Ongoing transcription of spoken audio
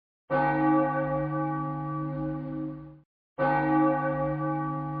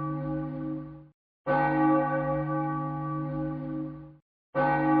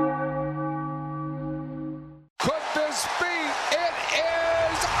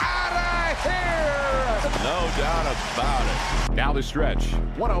No doubt about it. Now the stretch.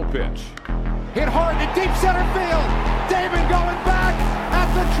 1-0 pitch. Hit hard to deep center field. Damon going back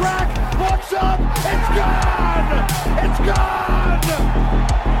at the track. Looks up. It's gone. It's gone.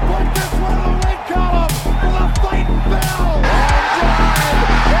 Put this one in the win column for the fighting Phil.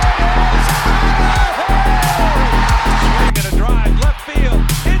 Swing and a drive. Left field.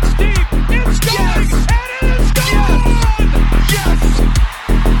 It's deep. It's going. Yes. And it is gone. Yes.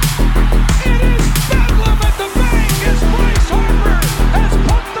 It is bedlam at the bank as Bryce Harper has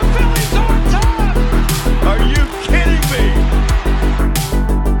put the Phillies on top. Are you kidding me?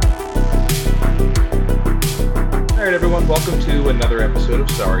 All right, everyone. Welcome to another episode of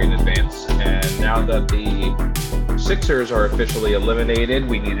Sorry in Advance. And now that the Sixers are officially eliminated,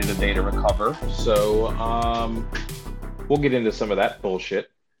 we needed a day to recover. So we'll get into some of that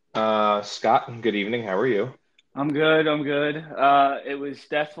bullshit. Scott, good evening. How are you? I'm good. It was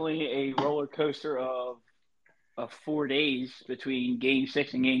definitely a roller coaster of 4 days between Game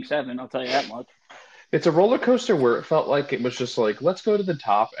 6 and Game 7. I'll tell you that much. It's a roller coaster where it felt like it was just like, let's go to the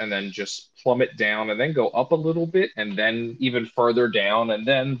top and then just plummet down and then go up a little bit and then even further down and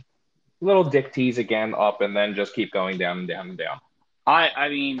then little dick tease again up and then just keep going down and down and down. I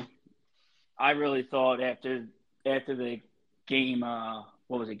mean, I really thought after the game,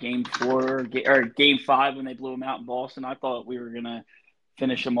 what was it, Game 4 or Game 5 when they blew them out in Boston, I thought we were going to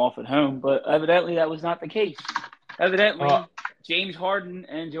finish them off at home. But evidently that was not the case. Evidently, James Harden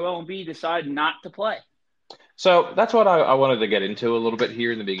and Joel Embiid decided not to play. So that's what I wanted to get into a little bit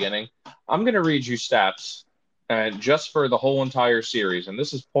here in the beginning. I'm going to read you stats just for the whole entire series, and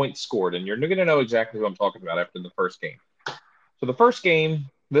this is points scored, and you're going to know exactly who I'm talking about after the first game. So the first game,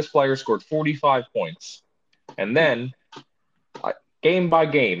 this player scored 45 points, and then game by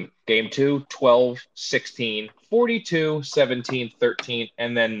game, Game 2, 12, 16, 42, 17, 13,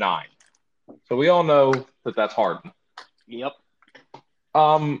 and then 9. So we all know that that's Harden. Yep.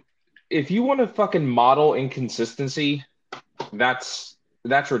 If you want to fucking model inconsistency, that's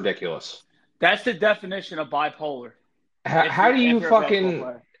ridiculous. That's the definition of bipolar. How do you fucking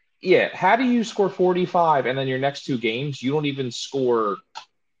 – how do you score 45 and then your next two games you don't even score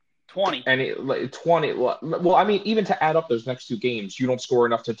 20? 20. Well, I mean, even to add up those next two games, you don't score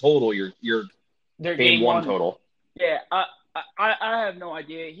enough to total your game one total. Yeah, I have no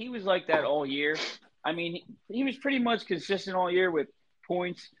idea. He was like that all year. I mean, he was pretty much consistent all year with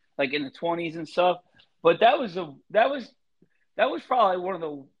points like in the 20s and stuff. But that was probably one of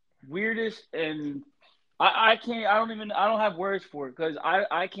the weirdest, and I don't have words for it because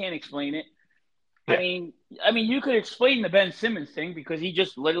I can't explain it. Yeah. I mean, you could explain the Ben Simmons thing because he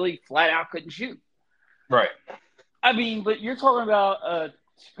just literally flat out couldn't shoot. Right. I mean, but you're talking about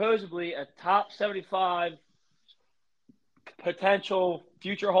supposedly a top 75 potential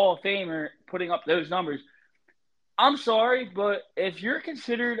future Hall of Famer putting up those numbers. I'm sorry, but if you're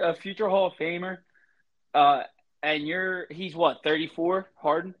considered a future Hall of Famer, and he's what, 34,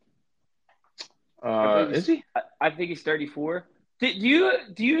 Harden? Is he? I think he's 34. Do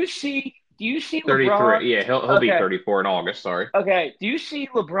you see 33? LeBron? Yeah, he'll be 34 in August. Sorry. Okay. Do you see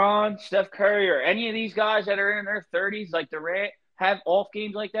LeBron, Steph Curry, or any of these guys that are in their 30s, like Durant, have off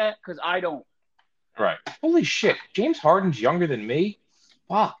games like that? Because I don't. Right. Holy shit. James Harden's younger than me?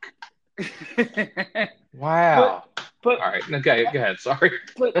 Fuck. Wow. But all right. Okay, go ahead. Sorry.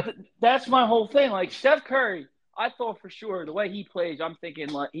 But that's my whole thing. Like Steph Curry, I thought for sure the way he plays, I'm thinking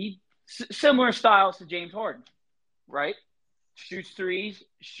like similar styles to James Harden, right? Shoots threes,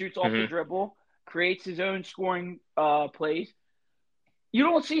 shoots off the dribble, creates his own scoring plays. You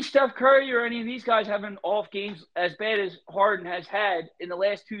don't see Steph Curry or any of these guys having off games as bad as Harden has had in the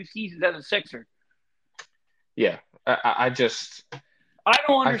last 2 seasons as a Sixer. Yeah, I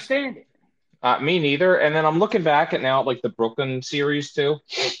don't understand it. Me neither. And then I'm looking back at now like the Brooklyn series too.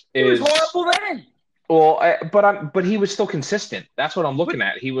 It was horrible then. Well, but he was still consistent. That's what I'm looking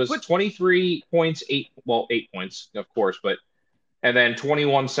at. He was 23 points, 8 points, of course, and then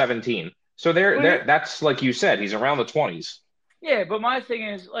 21-17. So that's like you said, he's around the 20s. Yeah, but my thing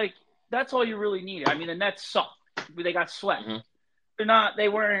is like that's all you really need. I mean, the Nets sucked. They got swept. Mm-hmm. They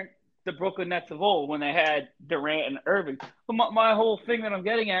weren't the Brooklyn Nets of old when they had Durant and Irving. But my whole thing that I'm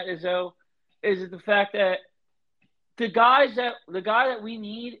getting at is the fact that the guy that we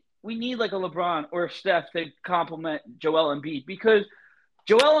need like a LeBron or a Steph to complement Joel Embiid because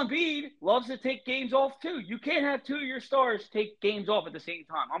Joel Embiid loves to take games off too. You can't have two of your stars take games off at the same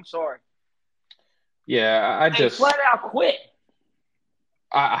time. I'm sorry. Yeah, they flat out quit.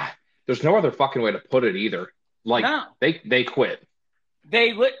 There's no other fucking way to put it either. Like no. They quit.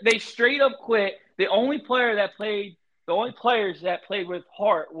 They straight up quit. The only players that played with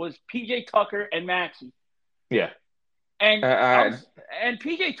heart was PJ Tucker and Maxey. Yeah. And Uh, and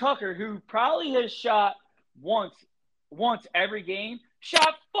PJ Tucker, who probably has shot once every game,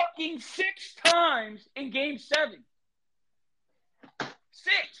 shot fucking 6 times in Game 7.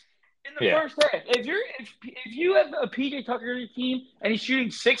 6 in the yeah. first half. If you have a PJ Tucker on your team and he's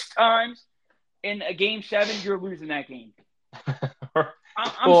shooting 6 times in a Game 7, you're losing that game.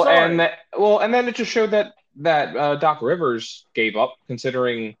 I'm well, sorry. and then it just showed that Doc Rivers gave up,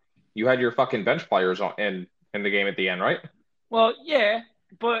 considering you had your fucking bench players in the game at the end, right? Well, yeah,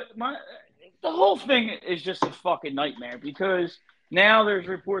 but the whole thing is just a fucking nightmare because now there's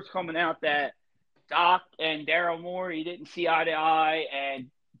reports coming out that Doc and Daryl Morey didn't see eye to eye, and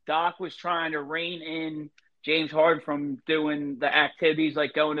Doc was trying to rein in James Harden from doing the activities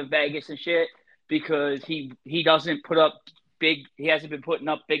like going to Vegas and shit because he doesn't put up he hasn't been putting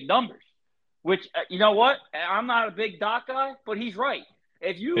up big numbers. Which you know what? I'm not a big Doc guy, but he's right.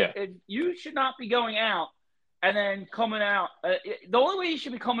 If you should not be going out and then coming out, the only way you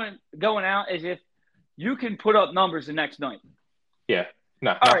should be going out is if you can put up numbers the next night. Yeah.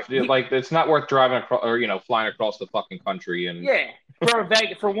 No, it's not worth driving across or flying across the fucking country and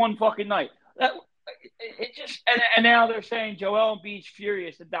for one fucking night. It just and now they're saying Joel Embiid's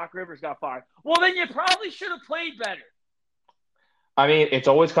furious that Doc Rivers got fired. Well, then you probably should have played better. I mean, it's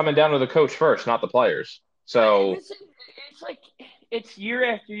always coming down to the coach first, not the players. So it's like it's year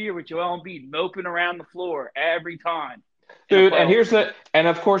after year with Joel Embiid moping around the floor every time. Dude, and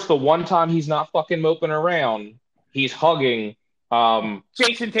of course the one time he's not fucking moping around, he's hugging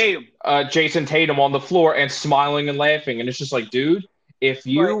Jason Tatum. Jason Tatum on the floor and smiling and laughing. And it's just like, dude,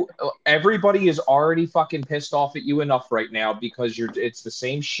 everybody is already fucking pissed off at you enough right now because it's the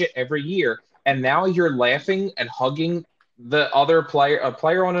same shit every year. And now you're laughing and hugging the other player, a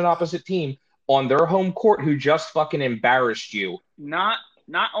player on an opposite team on their home court who just fucking embarrassed you. Not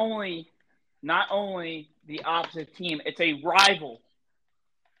only the opposite team, it's a rival.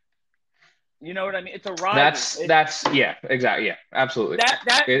 You know what I mean? It's a rival. That's yeah, exactly. Yeah, absolutely.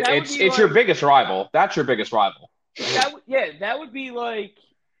 It's your biggest rival. That's your biggest rival. That would be like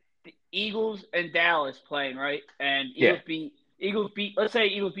the Eagles and Dallas playing, right? And Eagles beat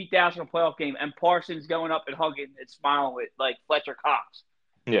Dallas in a playoff game, and Parsons going up and hugging and smiling with like Fletcher Cox.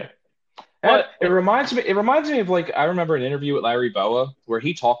 Yeah. It reminds me of like I remember an interview with Larry Boa where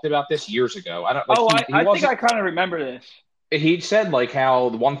he talked about this years ago. I think I kind of remember this. He said like how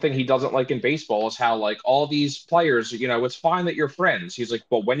the one thing he doesn't like in baseball is how like all these players, it's fine that you're friends. He's like,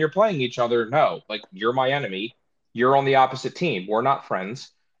 but when you're playing each other, no, like you're my enemy. You're on the opposite team. We're not friends.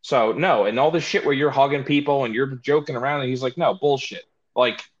 So no, and all this shit where you're hugging people and you're joking around, and he's like, no, bullshit.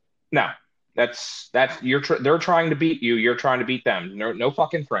 Like, no, they're trying to beat you. You're trying to beat them. No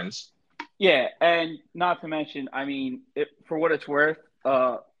fucking friends. Yeah, and not to mention, I mean, for what it's worth,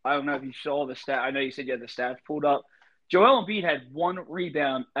 I don't know if you saw the stat. I know you said you had the stats pulled up. Joel Embiid had 1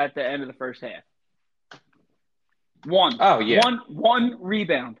 rebound at the end of the first half. 1. Oh, yeah. One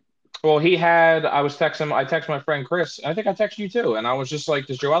rebound. Well, I texted my friend Chris. I think I texted you too. And I was just like,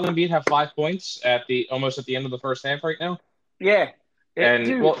 does Joel Embiid have 5 points almost at the end of the first half right now? Yeah.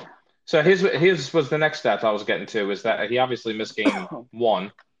 So his was the next stats I was getting to is that he obviously missed game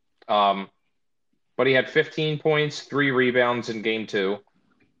 1. But he had 15 points, 3 rebounds in game 2.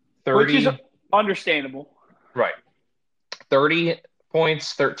 30, which is understandable. Right. 30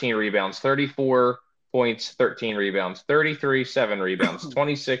 points, 13 rebounds, 34 points, 13 rebounds, 33, 7 rebounds,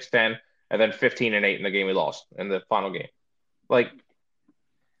 26, 10, and then 15 and 8 in the game we lost in the final game. Like,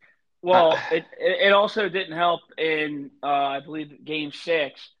 well, it also didn't help in I believe game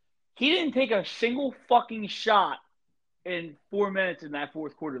 6. He didn't take a single fucking shot in 4 minutes in that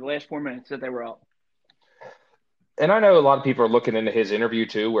fourth quarter, the last 4 minutes that they were up. And I know a lot of people are looking into his interview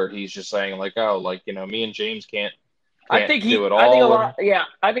too, where he's just saying like, "Oh, like me and James can't do it all."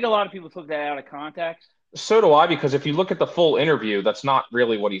 I think a lot of people took that out of context. So do I, because if you look at the full interview, that's not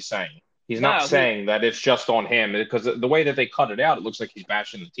really what he's saying. He's not saying that it's just on him, because the way that they cut it out, it looks like he's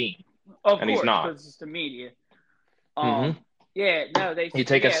bashing the team. Of course, he's not. Because it's the media. You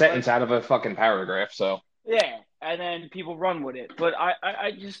take a sentence out of a fucking paragraph, so. Yeah, and then people run with it. But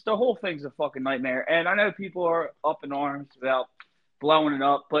I just, the whole thing's a fucking nightmare. And I know people are up in arms about blowing it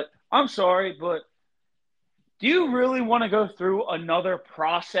up, but I'm sorry, but do you really want to go through another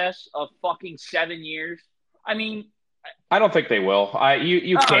process of fucking 7 years? I mean, I don't think they will.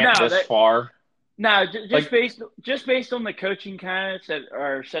 You can't this far. No, just based on the coaching candidates that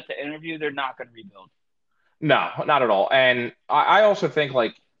are set to interview, they're not going to rebuild. No, not at all. And I also think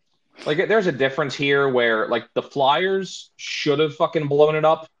like there's a difference here where like the Flyers should have fucking blown it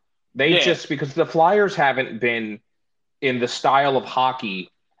up. Just because the Flyers haven't been in the style of hockey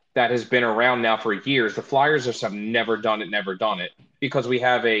that has been around now for years. The Flyers just have never done it because we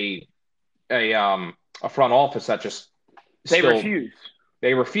have a front office that just They still refuse.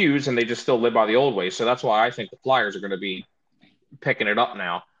 they refuse and they just still live by the old way. So that's why I think the Flyers are going to be picking it up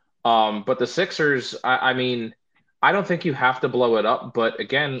now. But the Sixers, I mean, I don't think you have to blow it up. But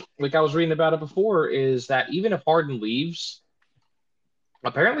again, like I was reading about it before, is that even if Harden leaves,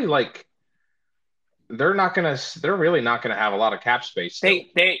 apparently, like they're really not gonna have a lot of cap space still.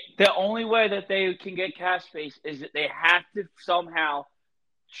 The only way that they can get cap space is that they have to somehow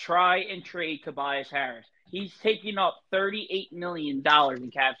try and trade Tobias Harris. He's taking up $38 million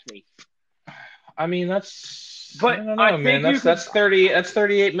in cap space. I mean, I don't know, man. That's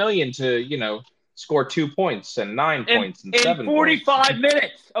 38 million to score 2 points and 9 points and 7 45 points.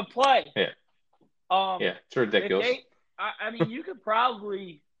 minutes of play. Yeah, it's ridiculous. I mean, you could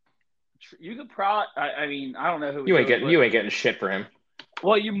probably. I mean, I don't know who you ain't getting shit for him.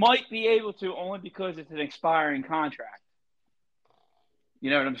 Well, you might be able to only because it's an expiring contract.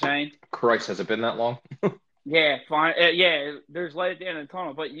 You know what I'm saying? Christ, has it been that long? Yeah, fine. Yeah, there's light at the end of the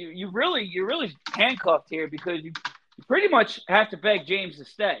tunnel, but you're really handcuffed here because you pretty much have to beg James to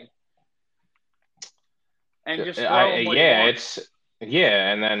stay. And just throw him what he wants.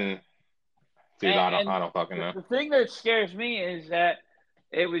 And then, dude, I don't fucking know. The thing that scares me is that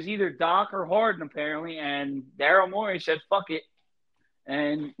it was either Doc or Harden apparently, and Daryl Morey said, "Fuck it,"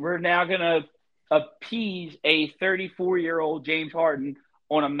 and we're now gonna appease a 34-year-old James Harden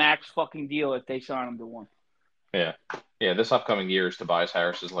on a max fucking deal if they sign him to one. Yeah. This upcoming year is Tobias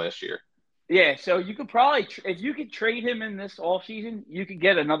Harris's last year. Yeah, so you could probably if you could trade him in this offseason, you could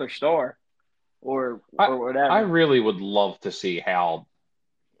get another star, or whatever. I really would love to see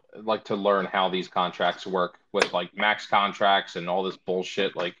to learn how these contracts work with like max contracts and all this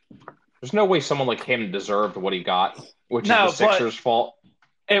bullshit. Like, there's no way someone like him deserved what he got, which is the Sixers' fault.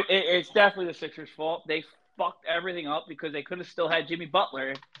 It's definitely the Sixers' fault. They fucked everything up because they could have still had Jimmy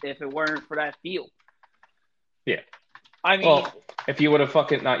Butler if it weren't for that deal. Yeah. I mean, if you would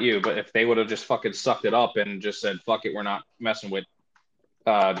have not you, but if they would have just fucking sucked it up and just said, fuck it, we're not messing with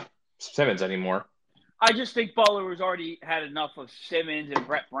Simmons annemore. I just think Butler was already had enough of Simmons and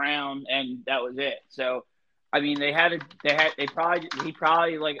Brett Brown, and that was it. So, I mean, he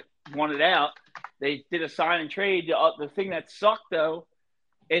probably like wanted out. They did a sign and trade. The thing that sucked though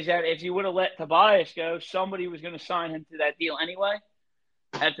is that if you would have let Tobias go, somebody was going to sign him to that deal anyway.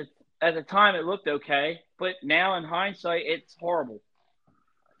 At the time, it looked okay, but now in hindsight, it's horrible.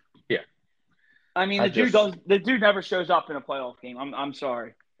 Yeah, I mean, the dude never shows up in a playoff game. I'm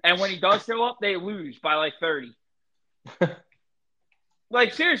sorry. And when he does show up, they lose by like 30.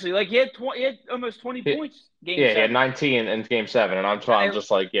 Like, seriously, like he had almost 20 points game 7. Yeah, he had 19 in game 7, and I'm just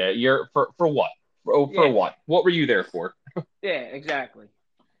like, yeah, you're for what? For what? What were you there for? Yeah, exactly.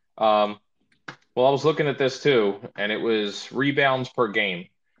 Well, I was looking at this too, and it was rebounds per game.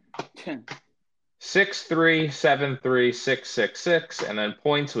 6-3, 7-3, 6-6-6, and then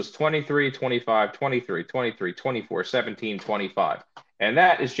points was 23, 25, 23, 23, 24, 17, 25. And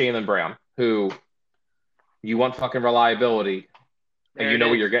that is Jaylen Brown, who you want fucking reliability, and you know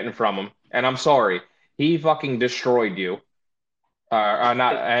what you're getting from him. And I'm sorry, he fucking destroyed you.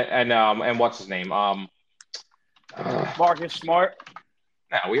 And what's his name? Marcus Smart.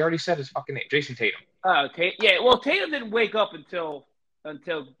 No, we already said his fucking name. Jason Tatum. Oh, yeah. Well, Tatum didn't wake up until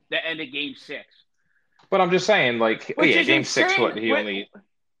the end of Game 6. But I'm just saying, like, Game 6, he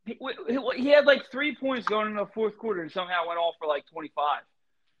had like 3 points going into the fourth quarter and somehow went off for like 25.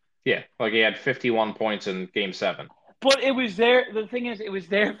 Yeah, like he had 51 points in Game 7. But it was there. The thing is, it was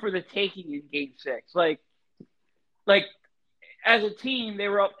there for the taking in Game 6. Like as a team, they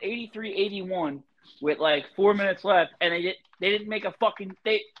were up 83-81 with like 4 minutes left, and they didn't make a fucking.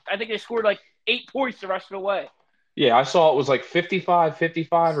 I think they scored like 8 points the rest of the way. Yeah, I saw it was like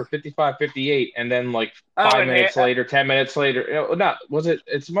 55-55 or 55-58, and then like 5 minutes later, 10 minutes later,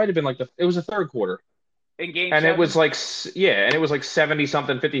 it might have been like it was the third quarter. In Game and 7? it was like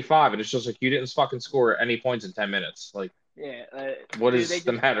 70-something 55, and it's just like you didn't fucking score any points in 10 minutes. Like, what is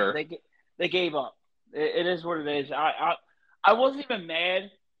the matter? They gave up. It is what it is. I wasn't even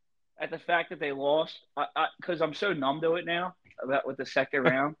mad at the fact that they lost because I'm so numb to it now with the second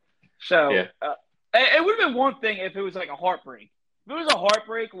round. So yeah. It would have been one thing if it was like a heartbreak. If it was a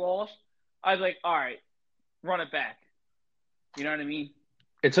heartbreak loss, I'd be like, all right, run it back. You know what I mean?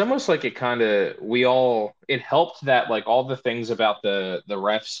 It's almost like it helped that like all the things about the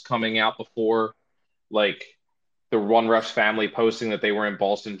refs coming out before, like the one ref's family posting that they were in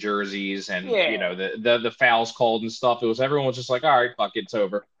Boston jerseys and the fouls called and stuff. Everyone was just like, all right, fuck, it's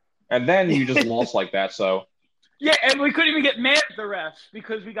over. And then you just lost like that. So Yeah, and we couldn't even get mad at the refs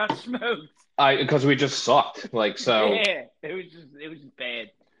because we got smoked. Because we just sucked. Like, so Yeah, it was just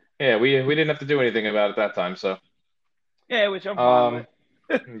bad. yeah, we didn't have to do anything about it that time. So Yeah, which I'm fine um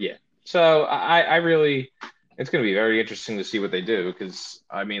with. yeah. So I really it's going to be very interesting to see what they do because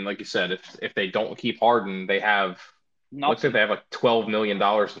I mean, like you said, if they don't keep Harden, they have looks like Nothing. they have like $12 million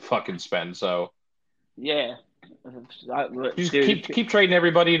to fucking spend. So Yeah. you just Dude. keep trading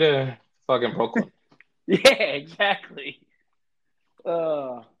everybody to fucking Brooklyn. Yeah, exactly.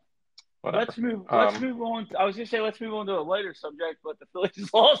 Uh, Whatever. let's move on. I was gonna say let's move on to a lighter subject, but the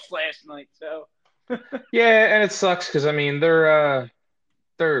Phillies lost last night, so Yeah, and it sucks because I mean they're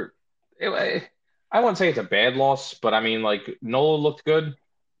I wouldn't say it's a bad loss, but I mean like Nola looked good.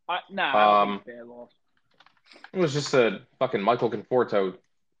 I don't think Um, it's a bad loss. it was just a fucking Michael Conforto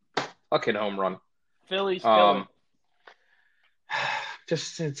fucking home run. Phillies killer. Um,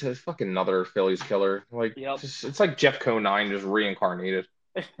 just it's a fucking another Phillies killer. Like Yep. just it's like Jeff Conine just reincarnated.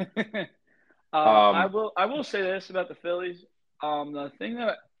 I Um, will say this about the Phillies. The thing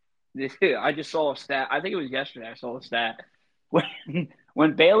that I just saw a stat. I think it was yesterday. I saw a stat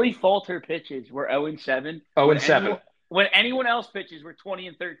when Bailey Falter pitches, we're 0-7. 0-7. When anyone else pitches, we're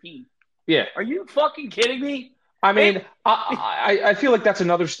 20-13. Yeah. Are you fucking kidding me? I mean, I feel like that's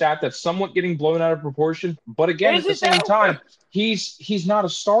another stat that's somewhat getting blown out of proportion. But again, Is at the it same though? time, he's not a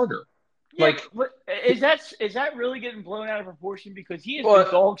starter. Yeah, Like, but is that really getting blown out of proportion? Because he has been well,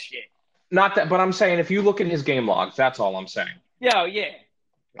 dog shit. not that, but I'm saying if you look at his game logs, that's all I'm saying. Yeah, yeah.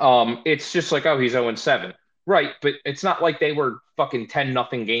 It's just like, oh, he's 0-7. Right, but it's not like they were fucking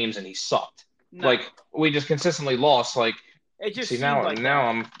 10-0 games and he sucked. No. Like we just consistently lost. Like, It just see seemed now like that.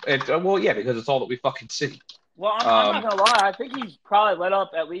 I'm it. Well, yeah, because it's all that we fucking see. Well, I'm not gonna lie. I think he's probably let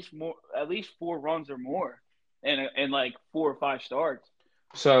up at least 4 runs or more, in like 4 or 5 starts.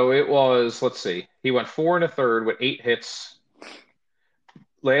 So it was. Let's see. He went 4 1/3 with 8 hits.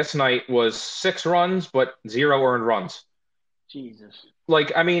 Last night was 6 runs, but 0 earned runs. Jesus.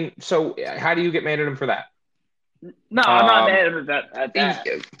 Like, I mean, so how do you get mad at him for that? No, I'm not mad at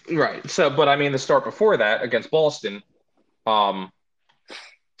that. Right. So, but I mean, the start before that against Boston,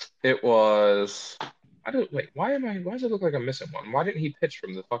 it was. I don't wait. Why does it look like I'm missing one? Why didn't he pitch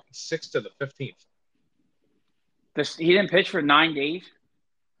from the fucking 6th to the 15th? He didn't pitch for 9 days.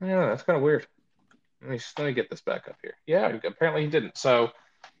 Yeah, that's kind of weird. Let me get this back up here. Yeah, apparently he didn't. So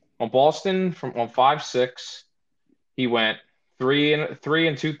on Boston on 5-6, he went 3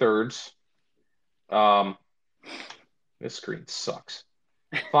 2/3. This screen sucks.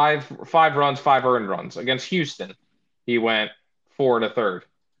 Five runs, 5 earned runs. Against Houston, he went 4 1/3.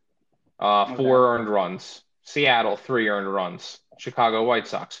 4 earned runs. Seattle, 3 earned runs. Chicago White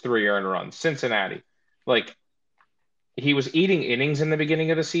Sox, 3 earned runs. Cincinnati, like he was eating innings in the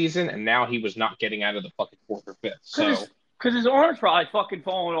beginning of the season, and now he was not getting out of the fucking 4th or 5th. So, because his arm's probably fucking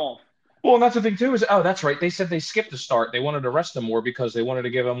falling off. well, and that's the thing too is that's right. They said they skipped the start. They wanted to rest him more because they wanted to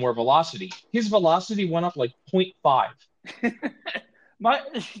give him more velocity. His velocity went up like 0.5.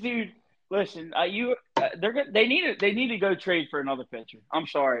 Dude, listen, they need to go trade for another pitcher. I'm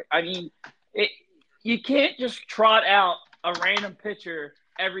sorry. I mean, you can't just trot out a random pitcher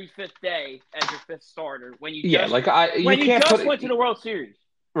every 5th day as your 5th starter when you just went to the World Series.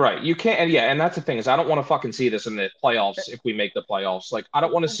 Right, you can't, and that's the thing is I don't want to fucking see this in the playoffs if we make the playoffs. Like I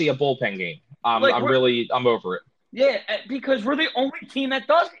don't want to see a bullpen game. I'm over it. Yeah, because we're the only team that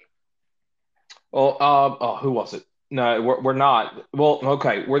does it. Well, who was it? No, we're not. Well,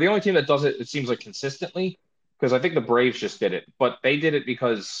 okay, we're the only team that does it. It seems like consistently because I think the Braves just did it, but they did it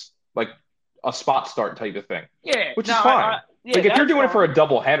because like a spot start type of thing. Yeah, which is fine. Like if you're doing it for a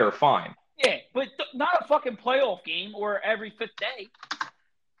double header, fine. Yeah, but not a fucking playoff game or every 5th day.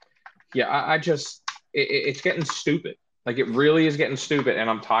 Yeah, I just it's getting stupid. Like it really is getting stupid, and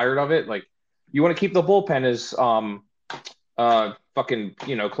I'm tired of it. Like you want to keep the bullpen as fucking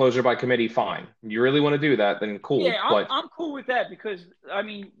closer by committee, fine. You really want to do that, then cool. Yeah, I'm cool with that because I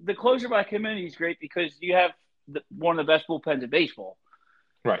mean the closer by committee is great because you have one of the best bullpens in baseball.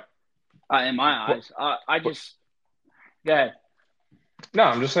 Right. In my eyes, go ahead. No,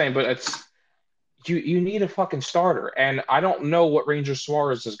 I'm just saying, but it's. You need a fucking starter, and I don't know what Ranger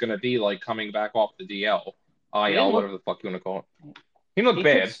Suarez is going to be like coming back off the DL, IL, whatever the fuck you want to call it. He looked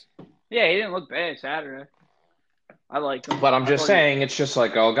bad. He didn't look bad Saturday. I liked him. But I'm just saying, it's just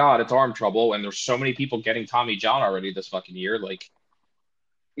like, oh god, it's arm trouble, and there's so many people getting Tommy John already this fucking year. Like,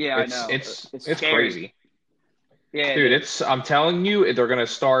 yeah, I know. It's crazy. Yeah, dude, I'm telling you, they're going to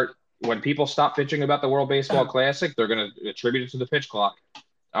start when people stop bitching about the World Baseball Classic. They're going to attribute it to the pitch clock.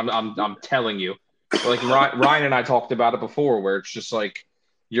 I'm telling you. Like Ryan and I talked about it before, where it's just like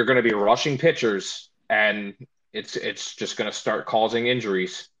you're going to be rushing pitchers, and it's just going to start causing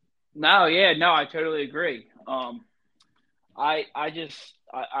injuries. No, yeah, no, I totally agree. I'm like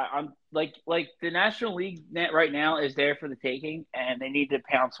the National League net right now is there for the taking, and they need to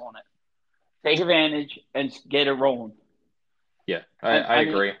pounce on it, take advantage, and get it rolling. Yeah, And I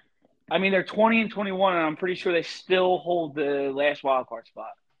agree. I mean, they're 20-21, and I'm pretty sure they still hold the last wild card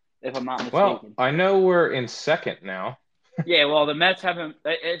spot, if I'm not Well, mistaken. I know we're in second now. Yeah, well, the Mets haven't.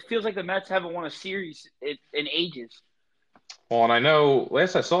 It feels like the Mets haven't won a series in ages. Well, and I know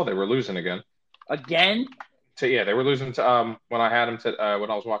last I saw they were losing again. Again? Yeah, they were losing to when I had them to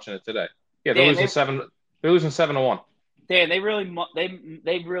when I was watching it today. Yeah, they're Damn, losing seven. They're losing 7-1. damn, they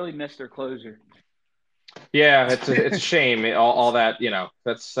really missed their closer. Yeah, it's a shame. All that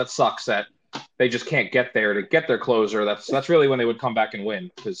that sucks that they just can't get there to get their closer. That's really when they would come back and win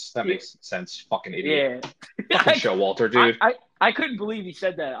because that Yeah, makes sense. Fucking idiot. yeah. Fucking Showalter, I, dude. I I couldn't believe he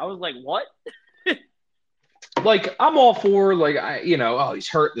said that. I was like, what? Like I'm all for oh he's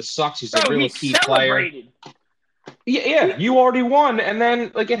hurt. This sucks. He's a Bro, he real key player. celebrated. Yeah, you already won, and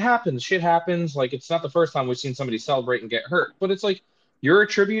then like it happens. Shit happens. Like it's not the first time we've seen somebody celebrate and get hurt, but it's like you're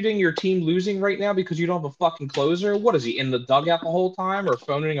attributing your team losing right now because you don't have a fucking closer. What is he in the dugout the whole time or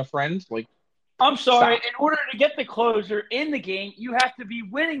phoning a friend? Like, I'm sorry. stop. In order to get the closer in the game, you have to be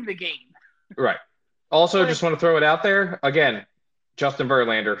winning the game. Right. Also, Like, just want to throw it out there again. Justin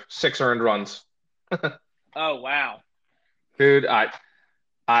Verlander, 6 earned runs. oh wow. Dude, I,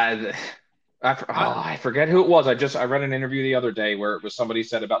 I forget who it was. I read an interview the other day where it was somebody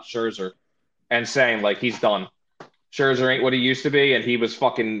said about Scherzer and saying like he's done. Scherzer ain't what he used to be, and he was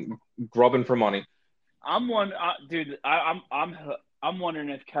fucking grubbing for money. Dude. I'm wondering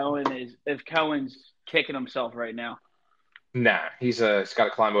if Cohen's kicking himself right now. Nah, he's got to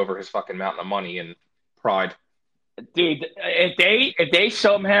climb over his fucking mountain of money and pride. Dude, if they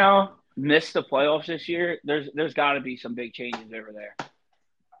somehow miss the playoffs this year, there's got to be some big changes over there.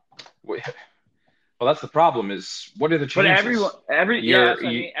 Well, that's the problem. Is what are the But changes?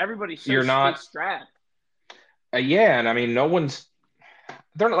 everybody's so you're not. strapped. Yeah, and I mean, no one's.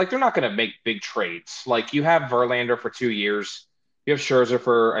 They're not going to make big trades. Like you have Verlander for 2 years, you have Scherzer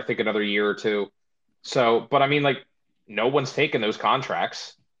for I think another year or two. So, but I mean, like no one's taking those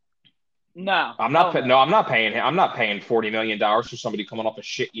contracts. No, I'm not. No, I'm not paying him. I'm not paying $40 million for somebody coming off a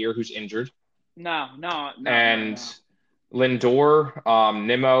shit year who's injured. No. And Lindor,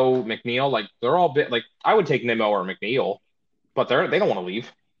 Nimmo, McNeil, like they're all bit like I would take Nimmo or McNeil, but they don't want to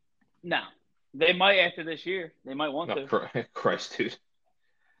leave. No, they might after this year. They might want to. Christ, dude.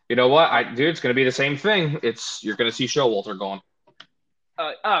 You know what? It's going to be the same thing. You're going to see Showalter gone.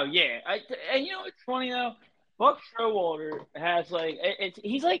 Oh yeah, and you know it's funny though. Buck Showalter has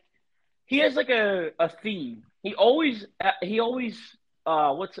he has like a theme. He always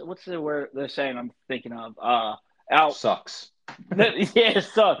what's the word they're saying I'm thinking of out Sucks. yeah, it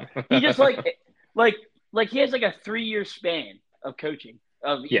sucks. He just like he has like a 3-year span of coaching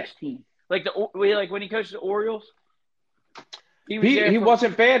of each team. Like when he coached the Orioles, he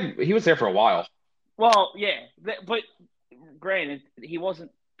wasn't bad. He was there for a while. Well, yeah, but granted, he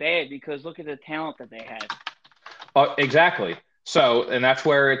wasn't bad because look at the talent that they had. Exactly. So, and that's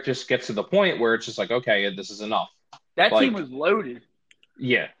where it just gets to the point where it's just like, okay, this is enough. That team was loaded.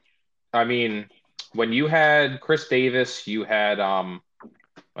 Yeah. I mean, when you had Chris Davis, you had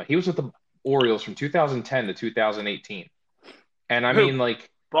he was with the Orioles from 2010 to 2018. And I mean like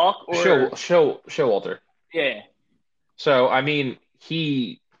Buck or Showalter. Yeah. So, I mean,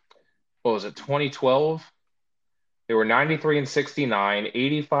 what was it, 2012? They were 93 and 69,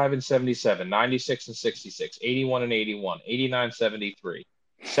 85 and 77, 96 and 66, 81 and 81, 89, 73,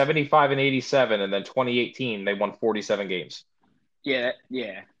 75 and 87, and then 2018 they won 47 games. Yeah.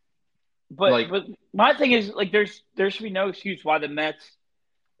 But my thing is like there should be no excuse why the Mets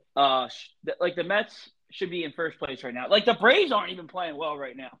the Mets should be in first place right now. Like the Braves aren't even playing well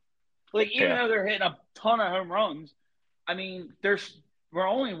right now. Like even though they're hitting a ton of home runs, I mean we're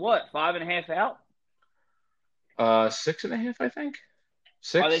only 5.5 out. 6.5, I think.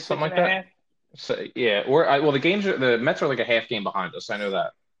 6, are they something like 6.5? that. So yeah, the Mets are like a half game behind us. I know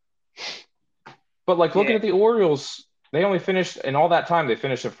that. But like looking at the Orioles, they only finished in all that time. They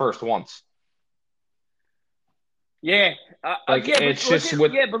finished at first once. Yeah, but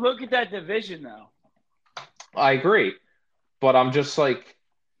look at that division though. I agree, but I'm just like,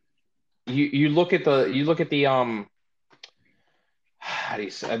 you look at the how do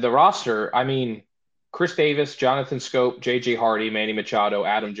you say the roster? I mean, Chris Davis, Jonathan Scope, J.J. Hardy, Manny Machado,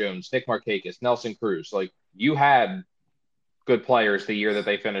 Adam Jones, Nick Markakis, Nelson Cruz. Like you had good players the year that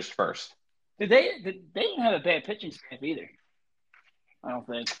they finished first. They didn't have a bad pitching staff either. I don't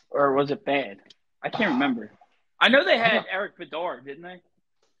think, or was it bad? I can't remember. I know they had Eric Bedard, didn't they?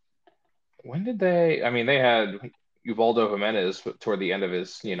 When did they? I mean, they had Ubaldo Jimenez toward the end of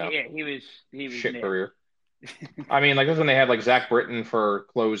his, Yeah, he was shit there. career. I mean, like, that's when they had like Zach Britton for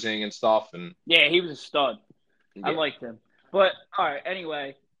closing and stuff, and Yeah, he was a stud. I yeah, liked him. But all right,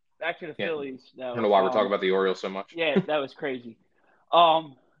 anyway, back to the yeah. Phillies. I Though. don't know why we're talking about the Orioles so much. Yeah, that was crazy.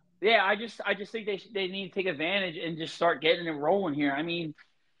 Yeah, I just think they need to take advantage and just start getting it rolling here. I mean,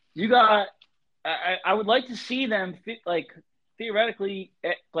 you got. I would like to see them like theoretically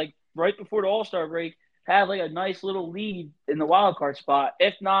like right before the All-Star break have like a nice little lead in the wild card spot.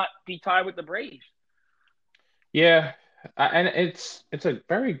 If not, be tied with the Braves. Yeah, and it's a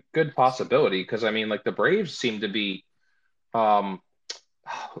very good possibility because I mean, like the Braves seem to be, um,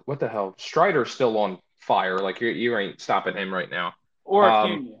 what the hell? Strider's still on fire. Like you ain't stopping him right now. Or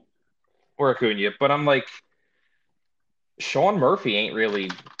Um, Acuna. or Acuna, but I'm like, Sean Murphy ain't really,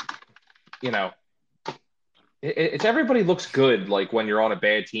 you know, it's everybody looks good like when you're on a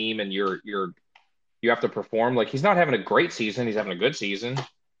bad team and you have to perform. Like he's not having a great season, he's having a good season.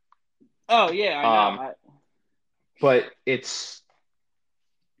 Oh yeah, I Um, know. but it's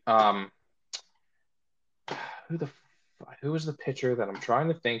who the who was the pitcher that I'm trying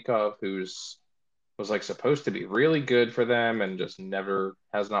to think of was like supposed to be really good for them and just never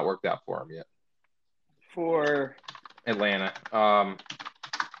has not worked out for him yet. For Atlanta. Oh,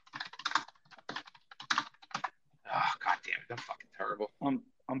 God damn it. That's fucking terrible. I'm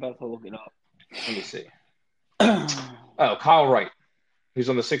about to look it up. Let me see. Oh, Kyle Wright, who's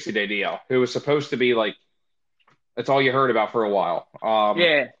on the 60-day DL, who was supposed to be like, that's all you heard about for a while.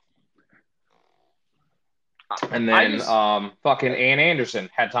 Yeah. And then fucking Ann Anderson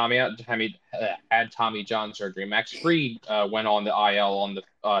had Tommy John surgery. Max Fried went on the IL on the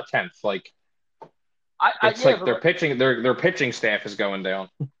 10th. Like their pitching staff is going down.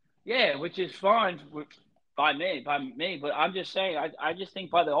 Yeah, which is fine by me. But I'm just saying, I just think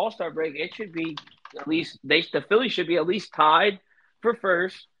by the All-Star break, it should be at least the Phillies should be at least tied for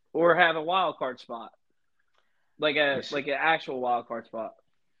first or have a wild card spot, like an actual wild card spot.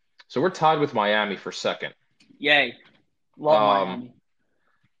 So we're tied with Miami for second. Yay, love Miami.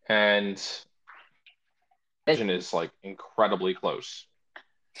 And division is like incredibly close.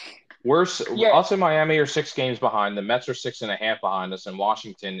 Us and Miami are 6 games behind. The Mets are 6.5 behind us, and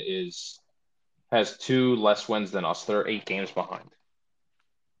Washington has 2 less wins than us. They're 8 games behind.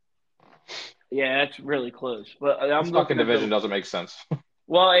 Yeah, that's really close. But this fucking division doesn't make sense.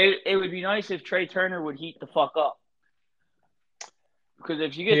 Well, it would be nice if Trey Turner would heat the fuck up. Because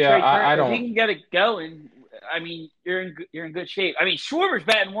if you get Trey Turner, if he can get it going, I mean, you're in good shape. I mean, Schwarber's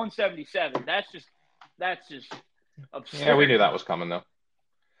batting 177. That's just absurd. Yeah, we knew that was coming though.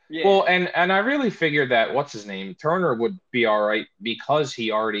 Yeah. Well, and I really figured that what's his name Turner would be all right because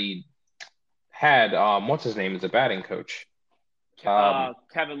he already had what's his name as a batting coach,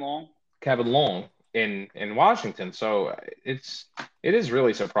 Kevin Long. Kevin Long in Washington. So it is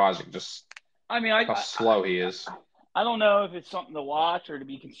really surprising just how slow he is. I don't know if it's something to watch or to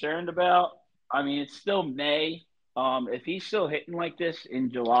be concerned about. I mean, it's still May. If he's still hitting like this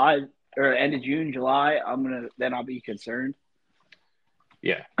in July or end of June, July, then I'll be concerned.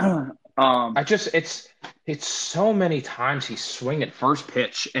 Yeah. It's so many times he's swinging first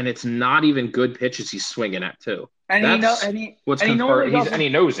pitch and it's not even good pitches he's swinging at too. And he knows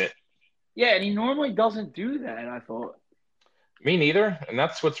it. Yeah, and he normally doesn't do that. I thought. Me neither, and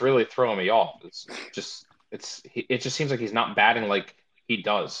that's what's really throwing me off. It just seems like he's not batting like he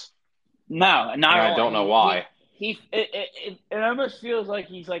does. No, I don't know why. It almost feels like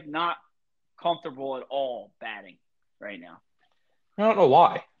he's like not comfortable at all batting right now. I don't know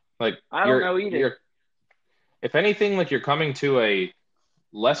why. Like I don't know either. If anything, like you're coming to a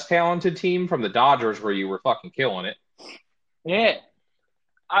less talented team from the Dodgers where you were fucking killing it. Yeah.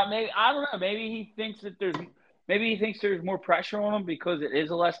 I don't know. Maybe he thinks there's more pressure on him because it is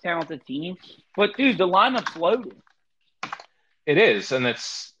a less talented team. But dude, the lineup's loaded. It is,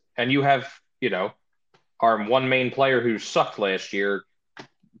 and you have, our one main player who sucked last year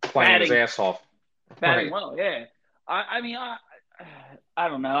playing his ass off. Batting well, yeah. I mean, I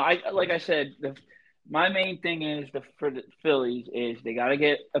don't know. Like I said, my main thing is for the Phillies is they got to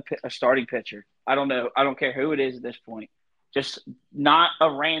get a starting pitcher. I don't know. I don't care who it is at this point. Just not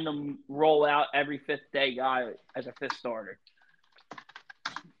a random rollout every 5th day guy as a 5th starter.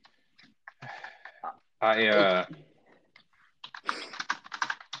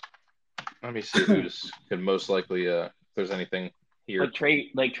 Let me see who could most likely if there's anything here.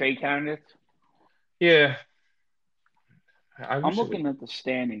 Like trade candidates? Yeah. I'm looking at the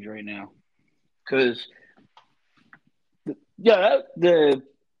standings right now. Because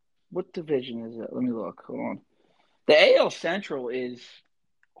what division is it? Let me look. Hold on. The AL Central is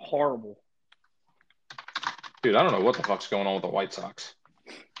horrible. Dude, I don't know what the fuck's going on with the White Sox.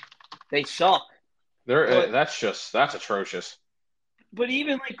 They suck. That's atrocious. But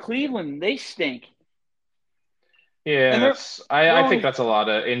even like Cleveland, they stink. Yeah, And I think that's a lot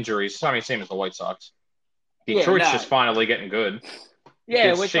of injuries. I mean, same as the White Sox. Detroit's just finally getting good.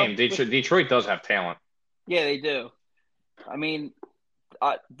 Yeah, It's a shame. Detroit does have talent. Yeah, they do. I mean,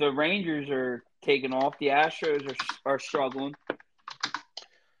 the Rangers are taking off. The Astros are struggling.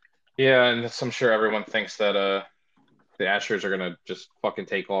 Yeah, and I'm sure everyone thinks that the Astros are gonna just fucking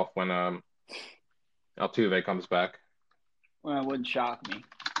take off when Altuve comes back. Well, it wouldn't shock me.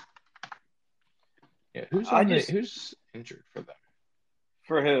 Yeah, who's injured for them?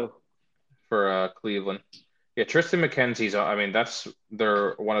 For who? For Cleveland. Yeah, Tristan McKenzie's. I mean, that's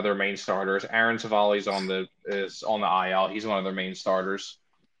one of their main starters. Aaron Savali's is on the IL. He's one of their main starters.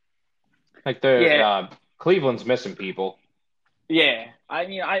 Like Cleveland's missing people. Yeah, I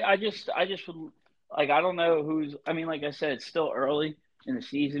mean, I just would, like, I don't know who's. I mean, like I said, it's still early in the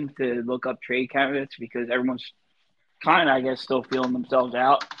season to look up trade candidates because everyone's kind of, I guess, still feeling themselves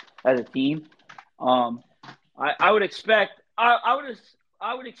out as a team. I would expect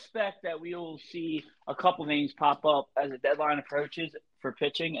I would expect that we will see a couple names pop up as the deadline approaches for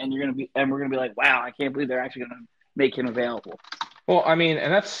pitching, and we're gonna be like, wow, I can't believe they're actually gonna make him available. Well, I mean,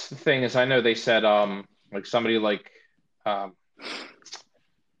 and that's the thing is, I know they said like somebody like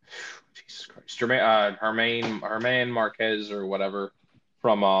Jesus Christ, Herman Marquez or whatever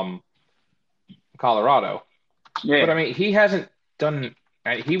from Colorado. Yeah, But I mean,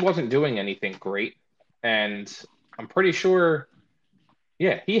 he wasn't doing anything great, and I'm pretty sure.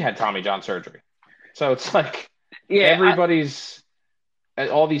 Yeah, he had Tommy John surgery. So it's like everybody's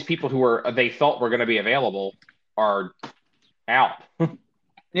all these people who they thought were going to be available are out.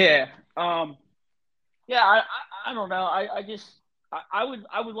 Yeah. I don't know. I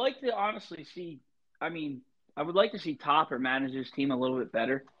would like to honestly see. I mean, I would like to see Topper manage his team a little bit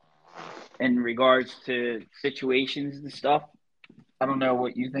better in regards to situations and stuff. I don't know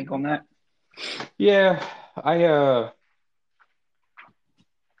what you think on that. Yeah,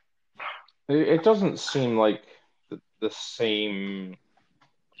 it doesn't seem like the same.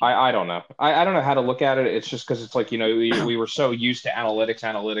 I don't know. I don't know how to look at it. It's just because it's like, we were so used to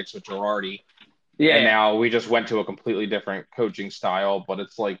analytics with Girardi. Yeah. And now we just went to a completely different coaching style. But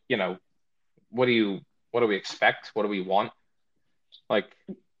it's like, what do we expect? What do we want? Like,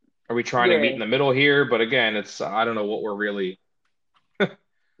 are we trying to meet in the middle here? But again, I don't know what we're really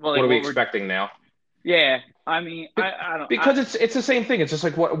what are we expecting now? Yeah. I mean, I don't because it's the same thing. It's just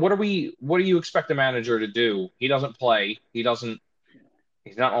like what do you expect a manager to do? He doesn't play. He's not in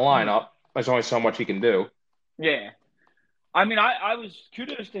the lineup. There's only so much he can do. Yeah. I mean, I was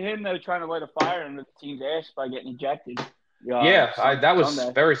kudos to him though, trying to light a fire under the team's ass by getting ejected. That was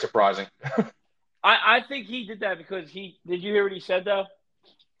Sunday. Very surprising. I think he did that because did you hear what he said though?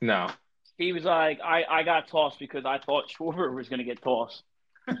 No. He was like, I got tossed because I thought Schwarber was going to get tossed.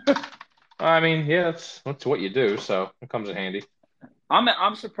 I mean, yeah, that's what you do, so it comes in handy.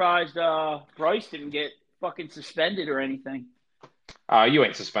 I'm surprised Bryce didn't get fucking suspended or anything. You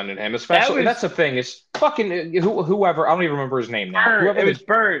ain't suspended him, especially that's the thing is fucking whoever. I don't even remember his name now. It was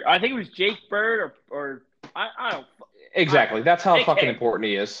Bird. I think it was Jake Bird or I don't. Exactly. That's how fucking important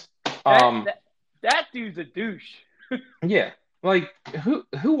he is. That dude's a douche. Yeah. Like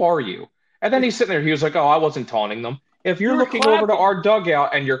who are you? And then he's sitting there. He was like, "Oh, I wasn't taunting them." If you're looking over to our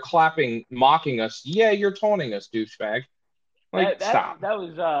dugout and you're clapping, mocking us, yeah, you're taunting us, douchebag. Like, stop. That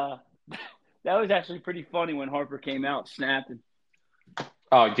was actually pretty funny when Harper came out snapping.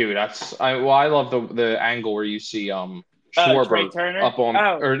 Oh, dude, I love the angle where you see Schwarber up on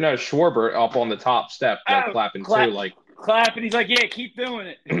Schwarber up on the top step clapping too, like clapping. He's like, yeah, keep doing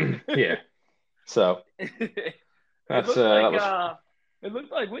it. Yeah. So that's it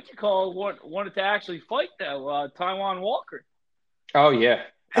looked like what you call wanted to actually fight though, Taiwan Walker. Oh yeah,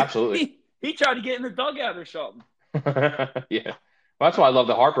 absolutely. he tried to get in the dugout or something. Yeah, well, that's why I love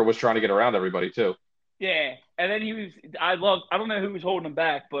that Harper was trying to get around everybody too. Yeah, and then I don't know who was holding him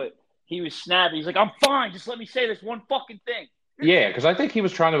back, but he was snappy. He's like, I'm fine, just let me say this one fucking thing. Yeah, because I think he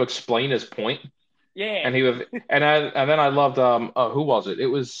was trying to explain his point. Yeah, and he was, and then I loved who was it? It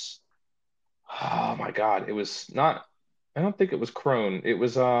was, oh my God, it was not. I don't think it was Crone. It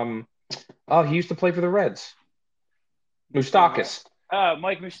was he used to play for the Reds. Moustakas.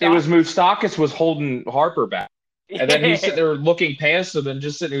 Mike Moustakas. It was Moustakas was holding Harper back. And then he's sitting there looking past him and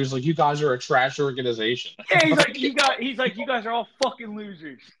just sitting there. He's like, "You guys are a trash organization." Yeah, he's like, "You guys are all fucking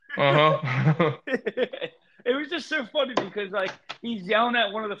losers." Uh-huh. It was just so funny because like he's yelling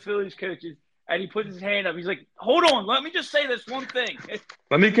at one of the Phillies coaches, And he puts his hand up. He's like, hold on, let me just say this one thing.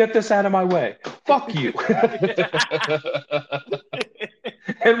 Let me get this out of my way. Fuck you.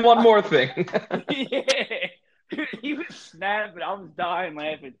 And one more thing. Yeah. He was snapping. I was dying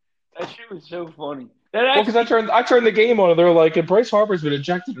laughing. That shit was so funny. Well, because I turned the game on and they're like, and Bryce Harper's been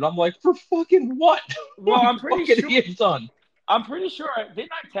ejected, and I'm like, for fucking what? Well, What I'm pretty fucking sure. he has done? I'm pretty sure.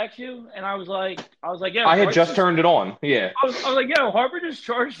 Didn't I text you? And I was like, yeah. I had Bryce just turned it on. Yeah. I was like, yo, Harper just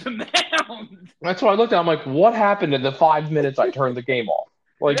charged him down. That's why I looked at. I'm like, what happened in the 5 minutes I turned the game off?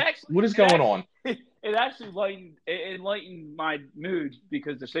 Like, what is going on? It actually enlightened my mood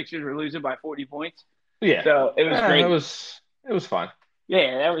because the Sixers were losing by 40 points. Yeah. So it was great. It was fun.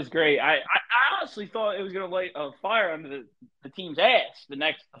 Yeah, that was great. I honestly thought it was going to light a fire under the team's ass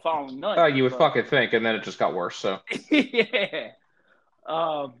the following night. You would fucking think, and then it just got worse. So yeah.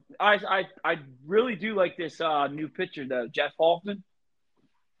 I really do like this new pitcher though, Jeff Hoffman.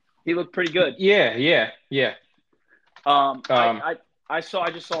 He looked pretty good. Yeah. I just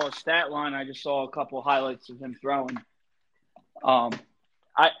saw a stat line. I just saw a couple of highlights of him throwing. I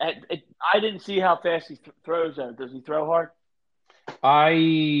didn't see how fast he throws though. Does he throw hard?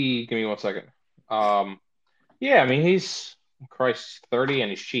 Give me 1 second. Yeah, I mean he's 30 and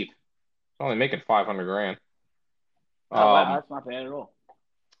he's cheap. He's only making $500,000. Wow, that's not bad at all.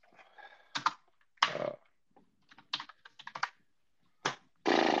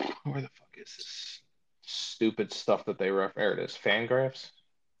 Where the fuck is this stupid stuff that they there it is. Fangraphs,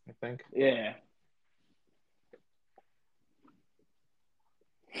 I think. Yeah.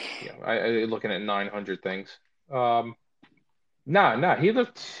 Yeah, I looking at 900 things. No, he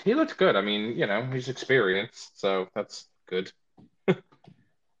looked good. I mean, he's experienced, so that's good.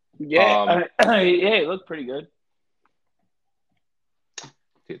 Yeah, yeah, he looked pretty good.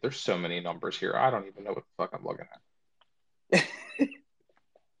 Dude, there's so many numbers here. I don't even know what the fuck I'm looking at.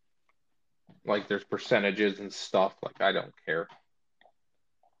 Like, there's percentages and stuff. Like, I don't care.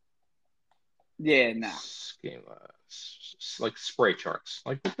 Yeah, no. Like, spray charts.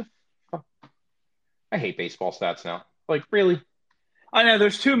 Like, what the fuck? I hate baseball stats now. Like, really? I know,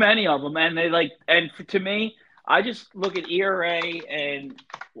 there's too many of them, and to me, I just look at ERA and,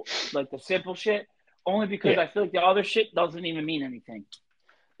 like, the simple shit, only because I feel like the other shit doesn't even mean anything.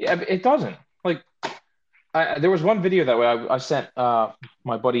 Yeah, it doesn't. Like, there was one video that I sent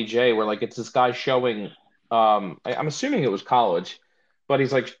my buddy Jay where, like, it's this guy showing, I'm assuming it was college, but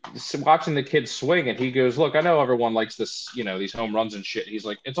he's, like, watching the kids swing, and he goes, look, I know everyone likes this, these home runs and shit. He's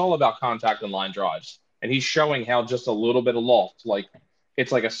like, it's all about contact and line drives. And he's showing how just a little bit of loft, like,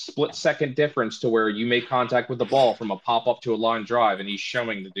 it's like a split-second difference to where you make contact with the ball from a pop-up to a line drive, and he's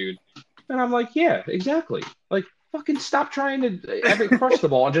showing the dude. And I'm like, yeah, exactly. Like, fucking stop trying to crush the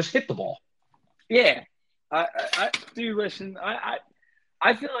ball and just hit the ball. Yeah. I do listen.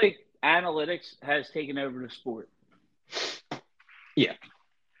 I feel like analytics has taken over the sport. Yeah.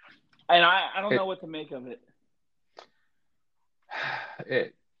 And I don't know what to make of it.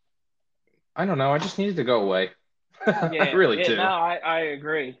 I don't know. I just needed to go away. Yeah, I really do. No, I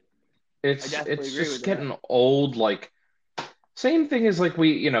agree. It's just getting old. Like, same thing as like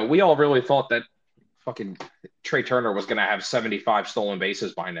we all really thought that fucking Trey Turner was gonna have 75 stolen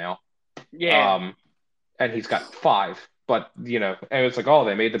bases by now. Yeah. And he's got 5. But and it's like, oh,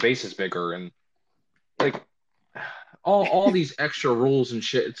 they made the bases bigger, and like all these extra rules and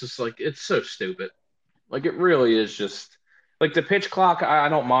shit. It's just like, it's so stupid. Like, it really is just. Like, the pitch clock, I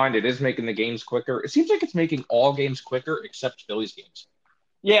don't mind. It is making the games quicker. It seems like it's making all games quicker except Phillies games.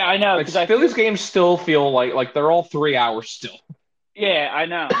 Yeah, I know. Like, Phillies games still feel like they're all 3 hours still. Yeah, I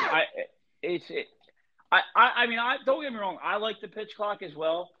know. I mean, don't get me wrong. I like the pitch clock as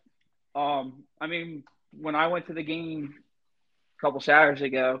well. I mean, when I went to the game a couple Saturdays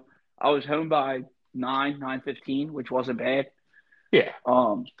ago, I was home by 9:15, which wasn't bad. Yeah.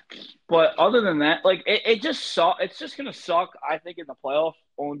 But other than that, like, it just it's just gonna suck, I think, in the playoffs,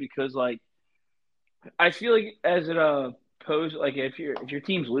 only because, like, I feel like as it opposed, like, if your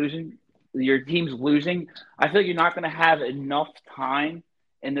team's losing, I feel like you're not gonna have enough time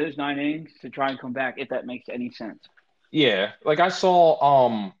in those 9 innings to try and come back, if that makes any sense. Yeah, like I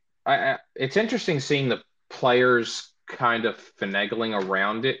saw. It's interesting seeing the players kind of finagling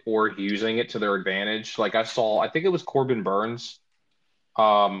around it or using it to their advantage. Like, I think it was Corbin Burns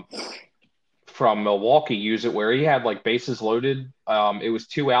from Milwaukee use it where he had like bases loaded. It was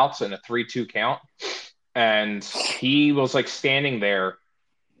 2 outs and a 3-2 count. And he was like standing there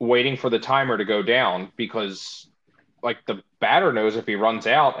waiting for the timer to go down because like the batter knows if he runs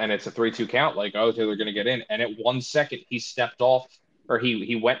out and it's a 3-2 count, like, oh, they're going to get in. And at 1 second he stepped off, or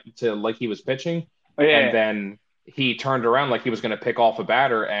he went to like he was pitching. Oh, yeah. And then he turned around like he was going to pick off a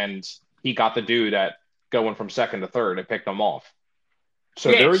batter, and he got the dude at going from second to third and picked him off. So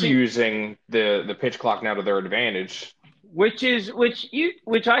Yeah, they're see, using the pitch clock now to their advantage. which you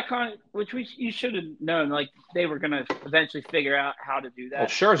should have known. Like they were gonna eventually figure out how to do Well, that.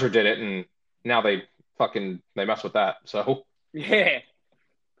 Scherzer did it, and now they mess with that. So, Yeah.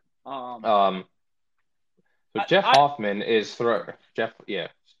 so Jeff Hoffman is yeah.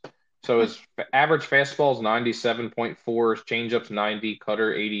 So his average fastball is 97.4, changeup's 90,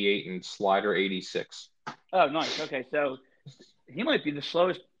 cutter 88, and slider 86. Oh, nice. Okay, so he might be the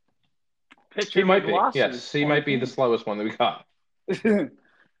slowest pitcher. He might be. velocity Yes, he on might be the team. slowest one that we got.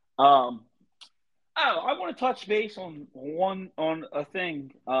 I want to touch base on a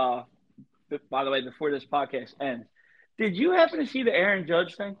thing. By the way, before this podcast ends, did you happen to see the Aaron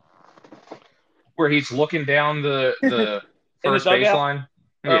Judge thing Where he's looking down the in the first dugout baseline?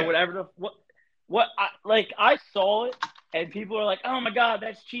 or Yeah. whatever? I saw it, and people are like, "Oh my God,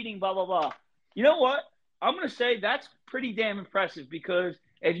 that's cheating!" Blah blah blah. You know what? I'm gonna say that's pretty damn impressive because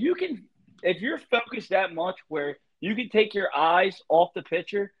if you're focused that much where you can take your eyes off the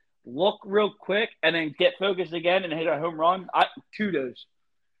pitcher, look real quick, and then get focused again and hit a home run, kudos.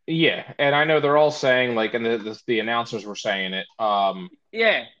 Yeah, and I know they're all saying like, and the announcers were saying it.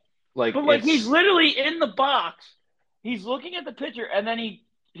 Yeah, Like, but like he's literally in the box, he's looking at the pitcher, and then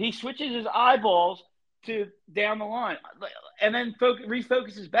he switches his eyeballs to down the line, and then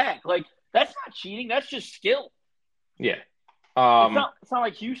refocuses back. Like that's not cheating. That's just skill. Yeah. It's not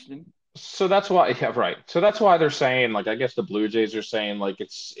like Houston. So that's why, yeah, right. So that's why they're saying, like, I guess the Blue Jays are saying, like,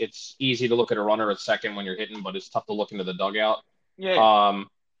 it's easy to look at a runner at second when you're hitting, but it's tough to look into the dugout. Yeah.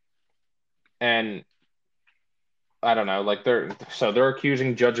 And I don't know, like they're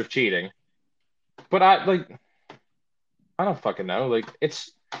accusing Judge of cheating, but I don't fucking know. Like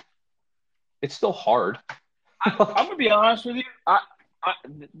it's still hard. I'm gonna be honest with you.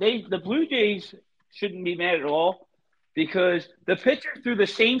 The Blue Jays shouldn't be mad at all because the pitcher threw the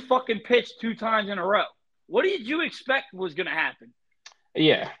same fucking pitch 2 times in a row. What did you expect was gonna happen?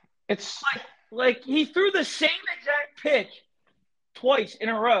 Yeah, it's like he threw the same exact pitch twice in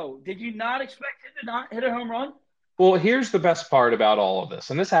a row. Did you not expect him to not hit a home run? Well, here's the best part about all of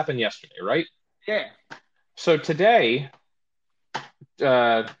this, and this happened yesterday, right? Yeah. So today,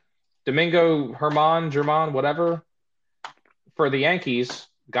 Domingo German, whatever, for the Yankees,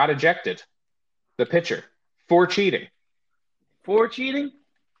 got ejected, the pitcher, for cheating. For cheating?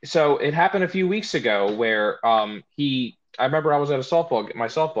 So it happened a few weeks ago where I remember I was at my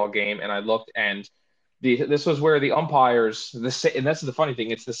softball game, and I looked, and this was where the umpires, and that's the funny thing,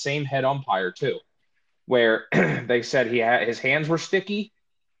 it's the same head umpire too, where they said his hands were sticky,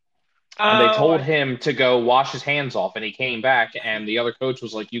 and they told him to go wash his hands off, and he came back, and the other coach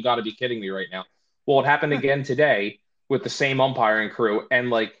was like, "You got to be kidding me right now." Well, it happened again today with the same umpiring crew,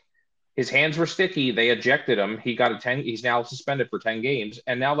 and like his hands were sticky. They ejected him. He got he's now suspended for 10 games,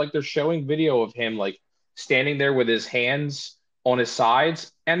 and now like they're showing video of him like standing there with his hands on his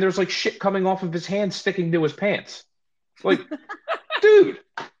sides, and there's like shit coming off of his hands sticking to his pants. Like, dude,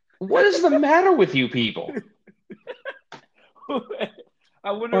 what is the matter with you people?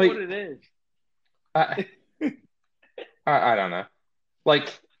 I wonder what it is. I don't know. Like,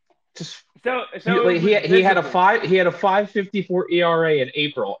 just he had a 5.54 ERA in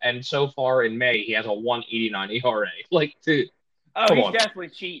April, and so far in May he has a 1.89 ERA. Like, dude, come on. Definitely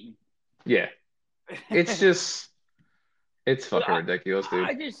cheating. Yeah, it's just it's fucking ridiculous,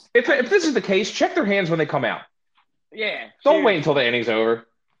 dude. If this is the case, check their hands when they come out. Yeah. Don't wait until the inning's over.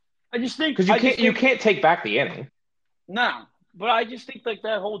 I just think because you can't take back the inning. No, but I just think like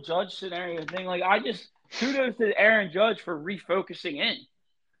that whole Judge scenario thing. Like kudos to Aaron Judge for refocusing in.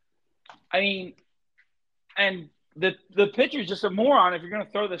 I mean, and the pitcher's just a moron if you're going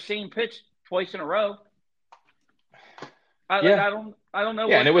to throw the same pitch twice in a row. I don't know.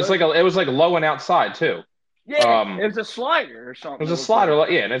 Yeah, and it was like low and outside too. Yeah, it was a slider or something. It was a slider,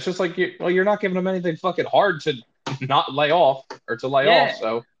 yeah, and it's just like you're not giving them anything fucking hard to not lay off or to lay off.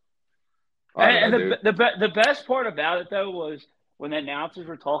 So, the best part about it though was when the announcers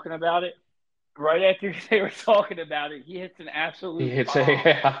were talking about it. Right after they were talking about it, he hits an absolute.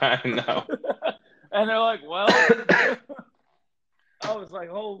 I know. And they're like, "Well," I was like,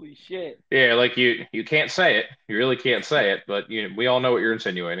 "Holy shit!" Yeah, like you can't say it. You really can't say it, but we all know what you're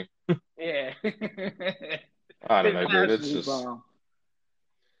insinuating. Yeah. I don't know, dude.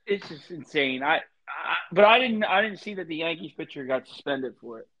 It's just insane. But I didn't see that the Yankees pitcher got suspended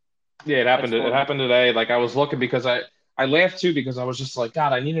for it. Yeah, it happened. It happened today. Like I was looking because I laughed too because I was just like,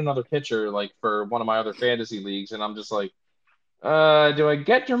 God, I need another pitcher like for one of my other fantasy leagues, and I'm just like, Do I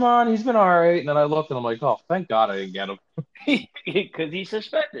get Jermon? He's been all right. And then I looked and I'm like, oh, thank God I didn't get him. Because he's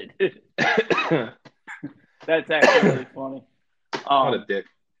suspended. What That's actually really funny. a dick.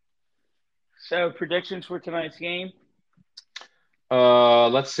 So predictions for tonight's game?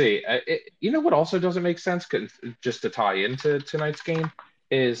 Let's see. You know what also doesn't make sense, just to tie into tonight's game,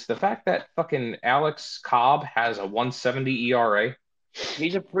 is the fact that fucking Alex Cobb has a 170 ERA.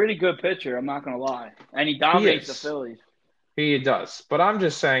 He's a pretty good pitcher, I'm not going to lie. And he He dominates the is. Phillies. He does. But I'm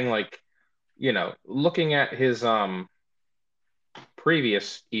just saying, like, looking at his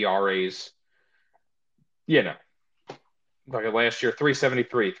previous ERAs, you know, like last year,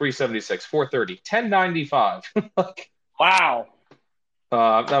 373, 376, 430, 1095. Like, Wow.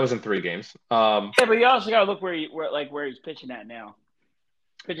 that was in 3 games. Yeah, but you also got to look where he's pitching at now.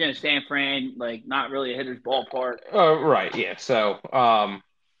 Pitching at San Fran, like not really a hitter's ballpark. Right, yeah. So,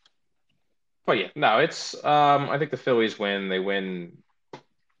 but yeah, no, it's I think the Phillies win. They win.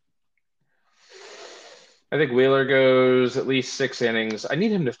 I think Wheeler goes at least 6 innings. I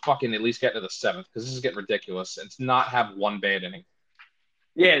need him to fucking at least get to the seventh because this is getting ridiculous. And to not have one bad inning.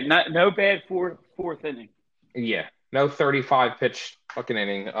 Yeah, no bad fourth inning. Yeah, no 35 pitch fucking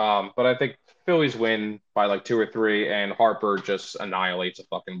inning. But I think Phillies win by like 2 or 3, and Harper just annihilates a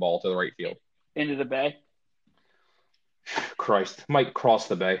fucking ball to the right field. Into the bay. Christ, might cross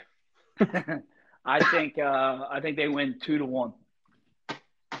the bay. I think they win 2-1.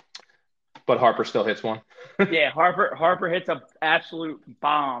 But Harper still hits one. Yeah, Harper hits an absolute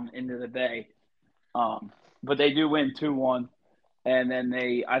bomb into the bay. But they do win 2-1, and then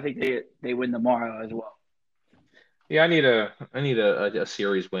I think they win tomorrow as well. Yeah, I need a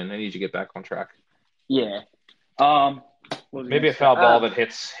series win. I need you to get back on track. Yeah. Maybe a foul ball that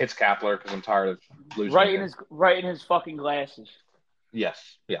hits Kapler because I'm tired of losing. Right in his fucking glasses.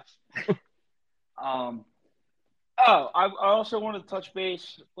 Yes. I also wanted to touch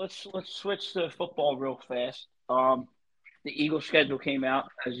base. Let's switch to football real fast. The Eagles schedule came out,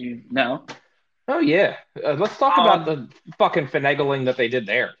 as you know. Oh yeah, let's talk about the fucking finagling that they did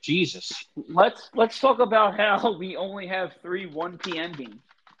there. Jesus. Let's talk about how we only have 3 1 p.m. games.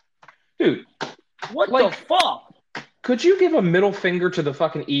 Dude, what the fuck? Could you give a middle finger to the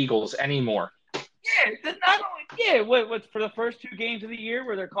fucking Eagles anymore? Yeah, not only what for the first 2 games of the year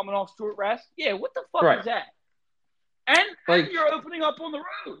where they're coming off short rest? Yeah, what the fuck is that? And you're opening up on the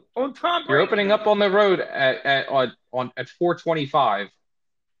road on Tom Brady. You're opening up on the road at 4:25.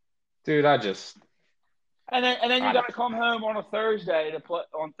 Dude, I just and then you got to come home on a Thursday to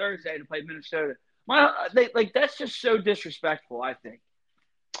play Minnesota. That's just so disrespectful, I think.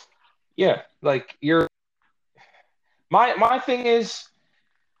 Yeah, like my thing is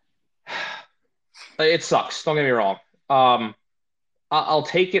it sucks. Don't get me wrong. I'll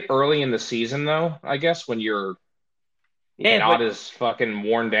take it early in the season though, I guess when you're not as fucking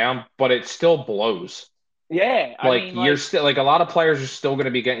worn down, but it still blows. Yeah, you're still like a lot of players are still going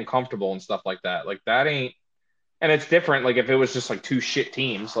to be getting comfortable and stuff like that. Like that ain't, and it's different. Like if it was just like 2 shit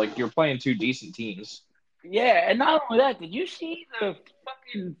teams, like you're playing 2 decent teams. Yeah, and not only that, did you see the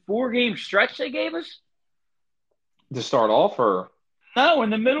fucking 4-game stretch they gave us to start off, or no, in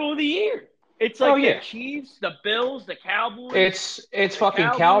the middle of the year? It's like the Chiefs, the Bills, the Cowboys. It's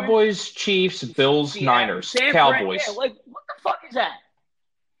fucking Cowboys, Chiefs, Bills, Niners, Cowboys. Yeah, like what the fuck is that?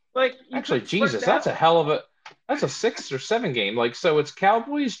 Like actually, Jesus, that's a 6 or 7 game. Like so, it's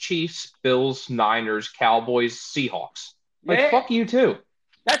Cowboys, Chiefs, Bills, Niners, Cowboys, Seahawks. Like fuck you too.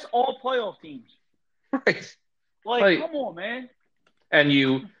 That's all playoff teams. Right. Like come on, man. And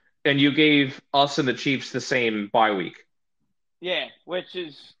you gave us and the Chiefs the same bye week. Yeah, which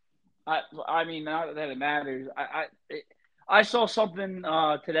is. I mean, not that it matters. I saw something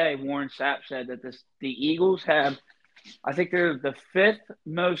today. Warren Sapp said that the Eagles have, I think they're the 5th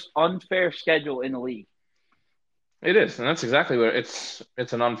most unfair schedule in the league. It is, and that's exactly what it's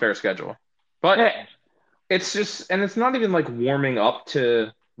an unfair schedule. But it's just, and it's not even like warming up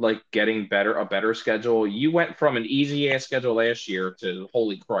to like getting a better schedule. You went from an easy ass schedule last year to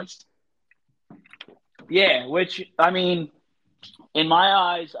holy Christ. Yeah, which I mean. In my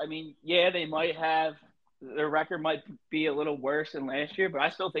eyes, I mean, they might have their record might be a little worse than last year, but I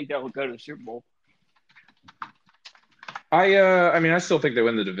still think they'll go to the Super Bowl. I still think they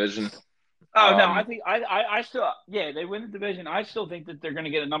win the division. Oh no, I think I still they win the division. I still think that they're going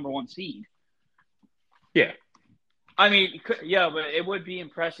to get a number 1 seed. Yeah, I mean, but it would be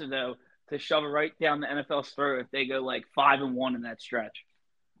impressive though to shove it right down the NFL's throat if they go like 5-1 in that stretch.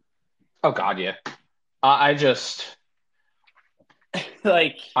 Oh God, yeah. I just.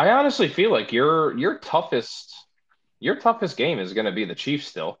 Like I honestly feel like your toughest game is going to be the Chiefs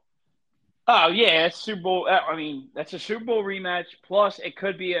still. Oh yeah, it's Super Bowl. I mean, that's a Super Bowl rematch. Plus, it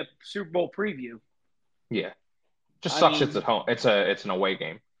could be a Super Bowl preview. Yeah, just I sucks. It's mean, at home. It's an away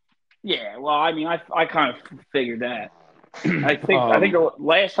game. yeah. Well, I mean, I kind of figured that. I think um, the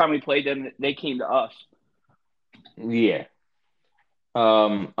last time we played them, they came to us. yeah.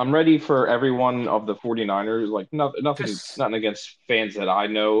 I'm ready for every one of the 49ers. Like nothing, Just nothing against fans that I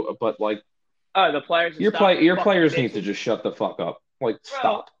know, but like the players to stop your fucking players need to bitching. just shut the fuck up. Like Bro,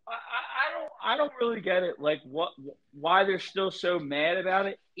 stop. I don't really get it. Like why they're still so mad about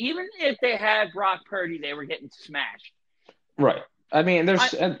it. Even if they had Brock Purdy, they were getting smashed. Right. I mean,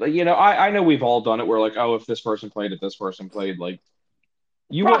 I I know we've all done it. Where like, oh, if this person played, if this person played, like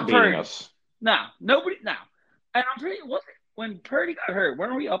you weren't Brock beating Purdy. us. No, nobody. No, and I'm pretty. Was it when Purdy got hurt?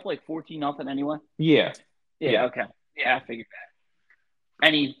 Weren't we up like 14-0 anyway? Yeah. Yeah. Yeah. Okay. Yeah, I figured that.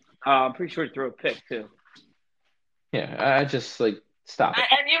 And I'm pretty sure he threw a pick too. Yeah. I just like stop it.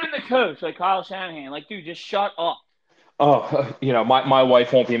 And even the coach, like Kyle Shanahan, like, dude, just shut up. Oh, my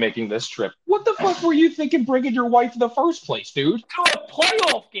wife won't be making this trip. What the fuck were you thinking bringing your wife in the first place, dude? To a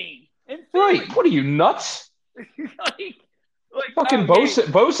playoff game in Right. Philly. What are you, nuts? like, Fucking oh yeah.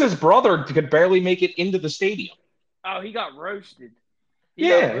 Bosa's brother could barely make it into the stadium. Oh, he got roasted. He got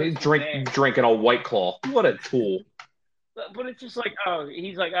Yeah, he's roasted bad. drinking a White Claw. What a tool. But it's just like, oh,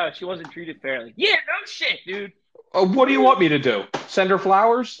 he's like, oh, she wasn't treated fairly. Yeah, no shit, dude. What do you want me to do? Send her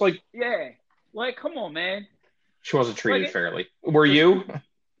flowers? Like, Yeah. Like, come on, man. she wasn't treated Like, fairly. Were you?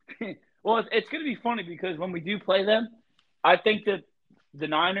 well, it's going to be funny because when we do play them, I think that the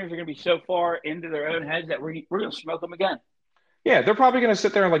Niners are going to be so far into their own heads that we're going to smoke them again. Yeah, they're probably going to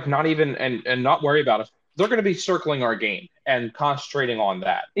sit there and like not even and not worry about it. They're going to be circling our game and concentrating on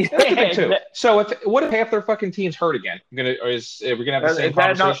that. That's the thing too. So what if half their fucking team's hurt again? Are we going to have the same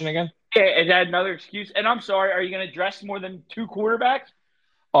conversation again? Yeah, is that another excuse? And I'm sorry, are you going to dress more than two quarterbacks?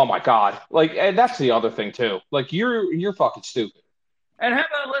 Oh my god! Like, and that's the other thing too. Like, you're fucking stupid. And how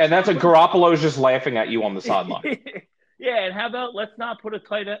about and that's a Garoppolo's just laughing at you on the sideline. Yeah, and how about let's not put a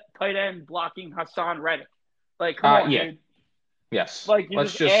tight end blocking Hassan Reddick? Like, come on, yeah. dude. Yes. Like, you're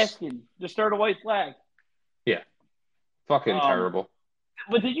just asking. Just start a white flag. Yeah. Fucking terrible.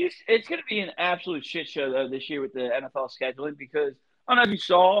 But it's going to be an absolute shit show, though, this year with the NFL scheduling because, I don't know if you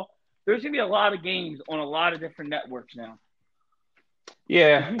saw, there's going to be a lot of games on a lot of different networks now.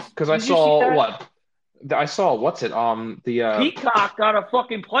 Yeah, because I saw what? I saw, what's it? The Peacock got a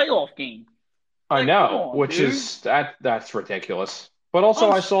fucking playoff game. I know, which dude. That's ridiculous. But also,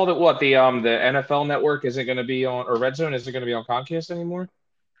 I saw that the NFL Network isn't going to be on, or Red Zone isn't going to be on Comcast anymore.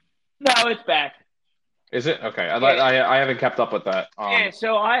 No, it's back. Is it? Okay, I haven't kept up with that. Yeah,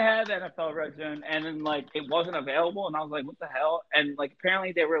 so I had NFL Red Zone, and then like it wasn't available, and I was like, "What the hell?" And like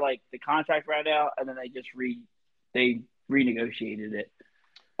apparently they were like the contract ran out, and then they just renegotiated it.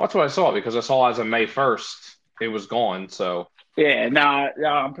 Well, that's what I saw because I saw as of May 1st it was gone. So yeah, no,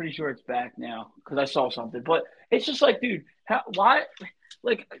 I'm pretty sure it's back now because I saw something. But it's just like, dude, why?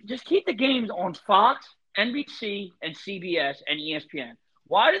 Like, just keep the games on Fox, NBC, and CBS and ESPN.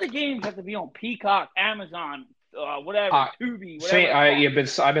 Why do the games have to be on Peacock, Amazon, whatever, Tubi,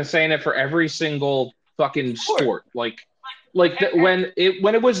 whatever? I've been saying it for every single fucking sport. When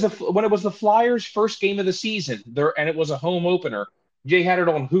it was the Flyers' first game of the season, and it was a home opener. Jay had it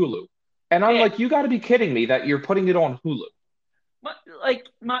on Hulu, and I'm like, you got to be kidding me that you're putting it on Hulu. But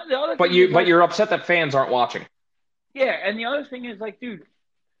you're upset that fans aren't watching. Yeah, and the other thing is like, dude,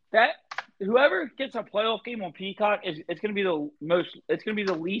 that whoever gets a playoff game on Peacock it's going to be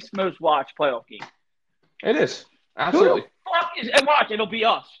the least most watched playoff game. It is absolutely. Who the fuck and watch, it'll be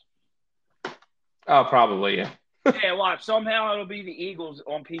us. Oh, probably yeah. Yeah, watch. Somehow it'll be the Eagles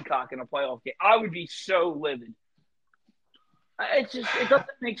on Peacock in a playoff game. I would be so livid. It doesn't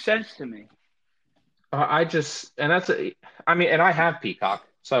make sense to me. And I have Peacock,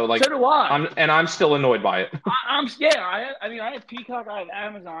 so like. So do I. I'm still annoyed by it. I have Peacock, I have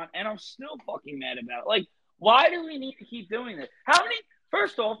Amazon, and I'm still fucking mad about it. Like, why do we need to keep doing this?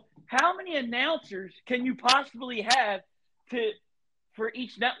 First off, how many announcers can you possibly have for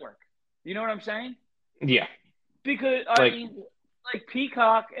each network? You know what I'm saying? Yeah. Because like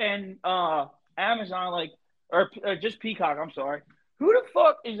Peacock and Amazon, or just Peacock. I'm sorry. Who the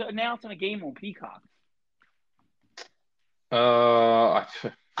fuck is announcing a game on Peacock?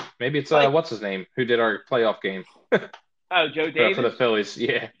 Maybe it's what's his name who did our playoff game. Oh, Joe Davis for the Phillies.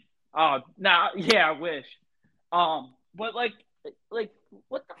 Yeah. Oh, yeah, I wish. But like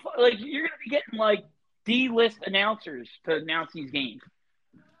what the fuck? Like you're gonna be getting like D-list announcers to announce these games.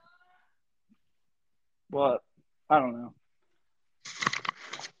 What? I don't know.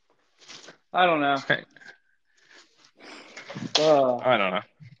 I don't know.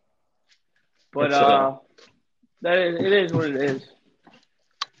 But it is what it is.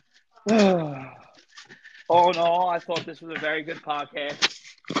 All in all, I thought this was a very good podcast.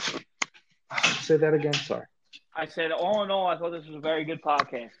 Say that again. Sorry. I said, all in all, I thought this was a very good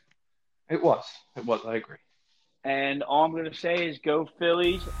podcast. It was. I agree. And all I'm going to say is go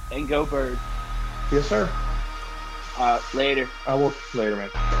Phillies and go Birds. Yes, sir. Later. I will later,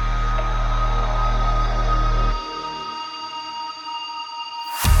 man.